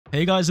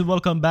Hey guys, and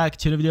welcome back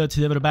to the video.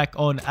 Today we're back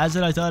on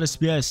AZERITE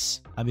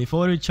RSPS, and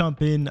before we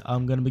jump in,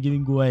 I'm gonna be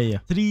giving away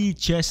 3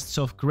 chests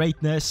of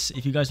greatness.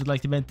 If you guys would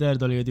like to enter, all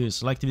you gotta do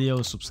is like the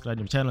video, subscribe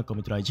to my channel,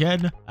 comment right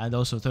here, and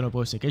also turn on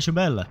post notification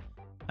bell.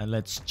 And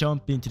let's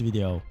jump into the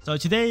video. So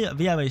today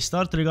we have a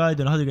starter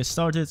guide on how to get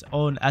started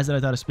on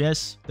AZERITE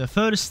RSPS. The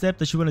first step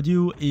that you want to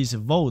do is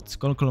vote,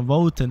 colon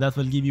vote, and that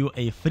will give you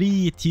a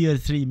free tier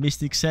 3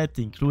 mystic set,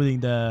 including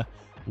the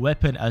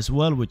weapon as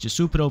well, which is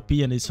super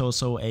OP, and it's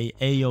also a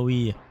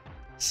AoE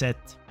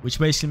set, which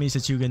basically means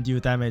that you can do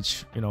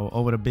damage,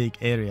 over a big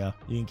area.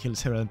 You can kill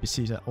several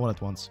NPCs all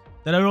at once.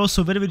 There are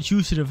also very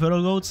juicy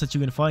referral codes that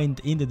you can find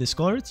in the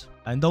Discord,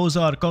 and those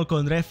are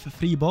ref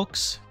free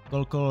box,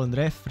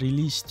 ref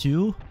release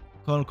 2,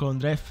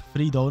 ref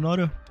free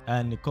donor,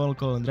 and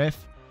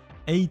ref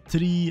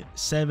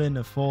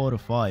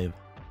 83745.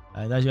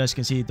 And as you guys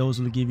can see, those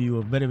will give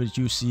you very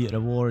juicy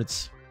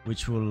rewards,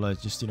 which will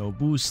just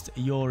boost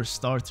your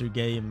starter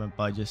game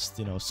by just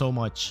so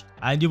much.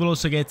 And you will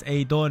also get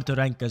a donor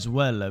rank as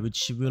well,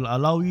 which will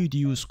allow you to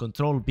use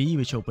Control B,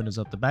 which opens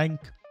up the bank,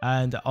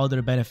 and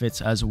other benefits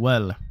as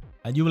well.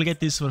 And you will get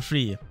this for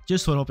free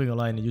just for hopping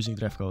online and using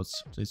the ref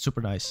codes, so it's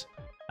super nice.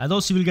 And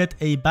also you will get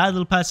a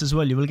battle pass as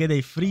well. You will get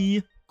a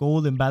free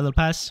golden battle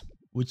pass,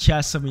 which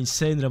has some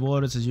insane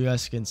rewards, as you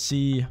guys can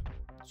see.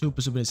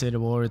 Super insane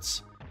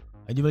rewards.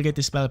 And you will get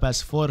this battle pass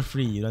for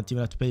free. You don't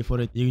even have to pay for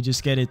it. You can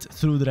just get it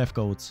through the ref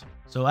codes.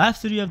 So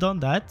after you have done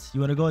that,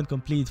 you want to go and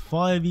complete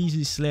 5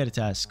 easy Slayer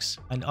tasks.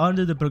 And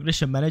under the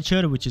progression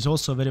manager, which is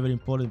also a very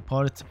important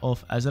part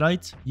of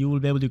AZERITE, you will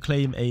be able to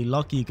claim a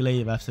lucky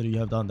glaive after you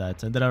have done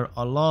that. And there are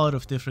a lot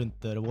of different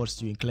rewards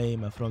you can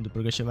claim from the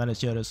progression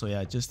manager. So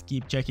yeah, just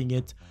keep checking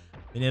it.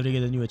 Whenever you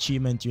get a new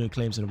achievement, you can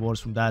claim some rewards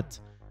from that.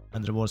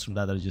 And the rewards from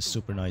that are just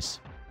super nice.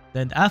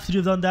 Then after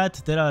you've done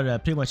that, there are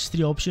pretty much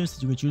 3 options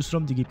that you can choose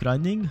from to keep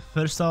grinding.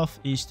 First off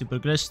is to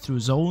progress through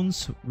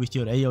zones with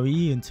your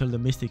AoE until the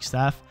Mystic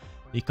Staff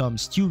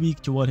becomes too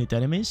weak to one-hit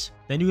enemies.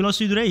 Then you will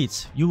also do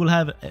raids. You will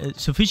have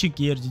sufficient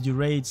gear to do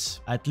raids,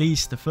 at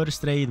least the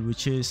first raid,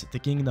 which is the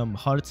Kingdom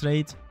Hearts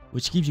raid,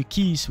 which gives you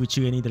keys which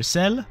you can either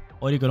sell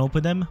or you can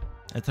open them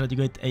and try to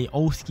get a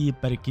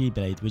Oathkeeper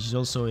Keyblade, which is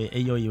also a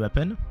AoE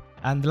weapon.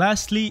 And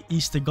lastly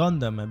is the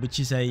Gundam, which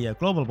is a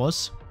global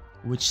boss,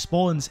 which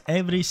spawns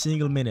every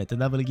single minute,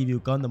 and that will give you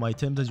Gundam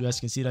items. As you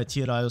guys can see right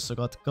here, I also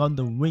got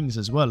Gundam wings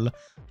as well.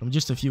 From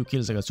just a few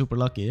kills, I got super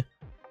lucky.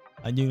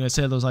 And you're gonna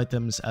sell those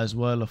items as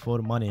well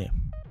for money.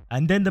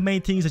 And then the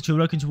main things that you're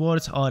working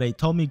towards are a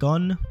Tommy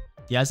gun,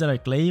 the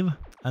AZERITE glaive,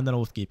 and an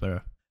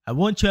Oathkeeper. And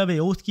once you have a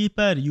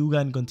Oathkeeper, you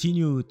can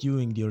continue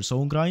doing your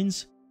zone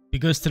grinds,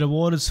 because the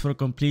rewards for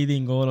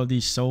completing all of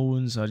these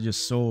zones are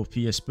just so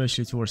OP,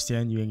 especially towards the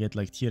end. You can get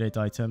like tier 8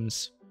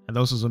 items. And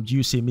also some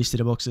juicy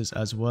mystery boxes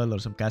as well, or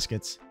some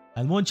caskets.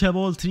 And once you have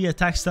all 3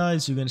 attack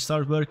styles, you can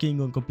start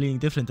working on completing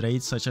different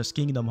raids, such as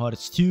Kingdom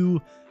Hearts 2,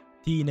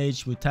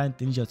 Teenage Mutant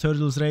Ninja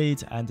Turtles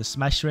raid, and the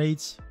Smash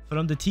raids.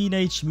 From the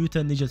Teenage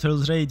Mutant Ninja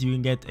Turtles raid, you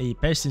can get a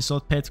best in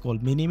slot pet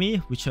called Minimi,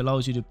 which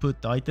allows you to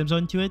put items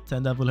onto it,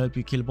 and that will help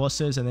you kill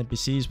bosses and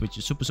NPCs, which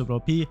is super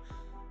OP.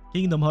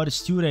 Kingdom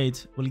Hearts 2 raid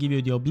will give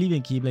you the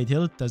Oblivion Keyblade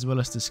hilt, as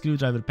well as the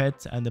Screwdriver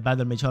pet and the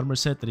Battle Mage armor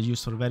set that is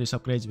used for various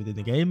upgrades within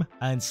the game.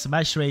 And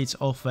Smash raids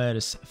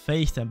offers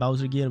Faith and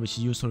Bowser gear, which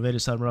is used for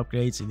various armor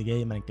upgrades in the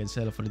game and can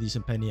sell for a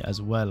decent penny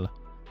as well.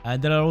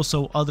 And there are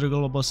also other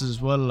global bosses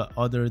as well,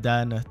 other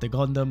than the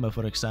Gundam,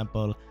 for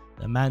example,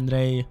 the Man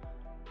Ray,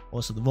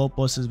 also the Vault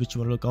bosses, which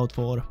you want to look out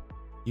for.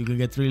 You can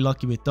get really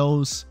lucky with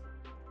those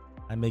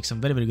and make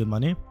some very good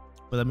money.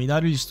 But I mean, I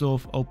really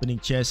love opening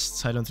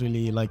chests. I don't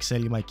really like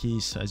selling my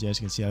keys. As you guys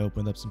can see, I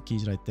opened up some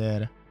keys right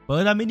there.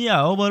 But I mean,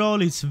 yeah,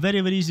 overall, it's very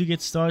easy to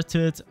get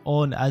started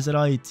on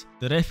AZERITE.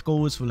 The ref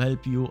codes will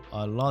help you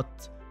a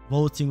lot.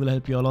 Voting will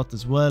help you a lot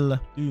as well.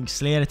 Doing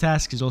Slayer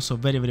tasks is also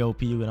very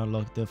OP. You can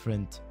unlock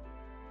different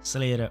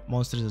Slayer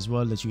monsters as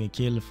well that you can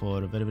kill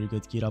for very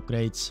good gear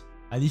upgrades.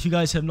 And if you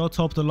guys have not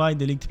hopped online,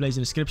 the link to play is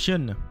in the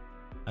description.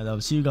 And I'll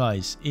see you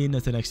guys in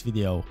the next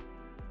video.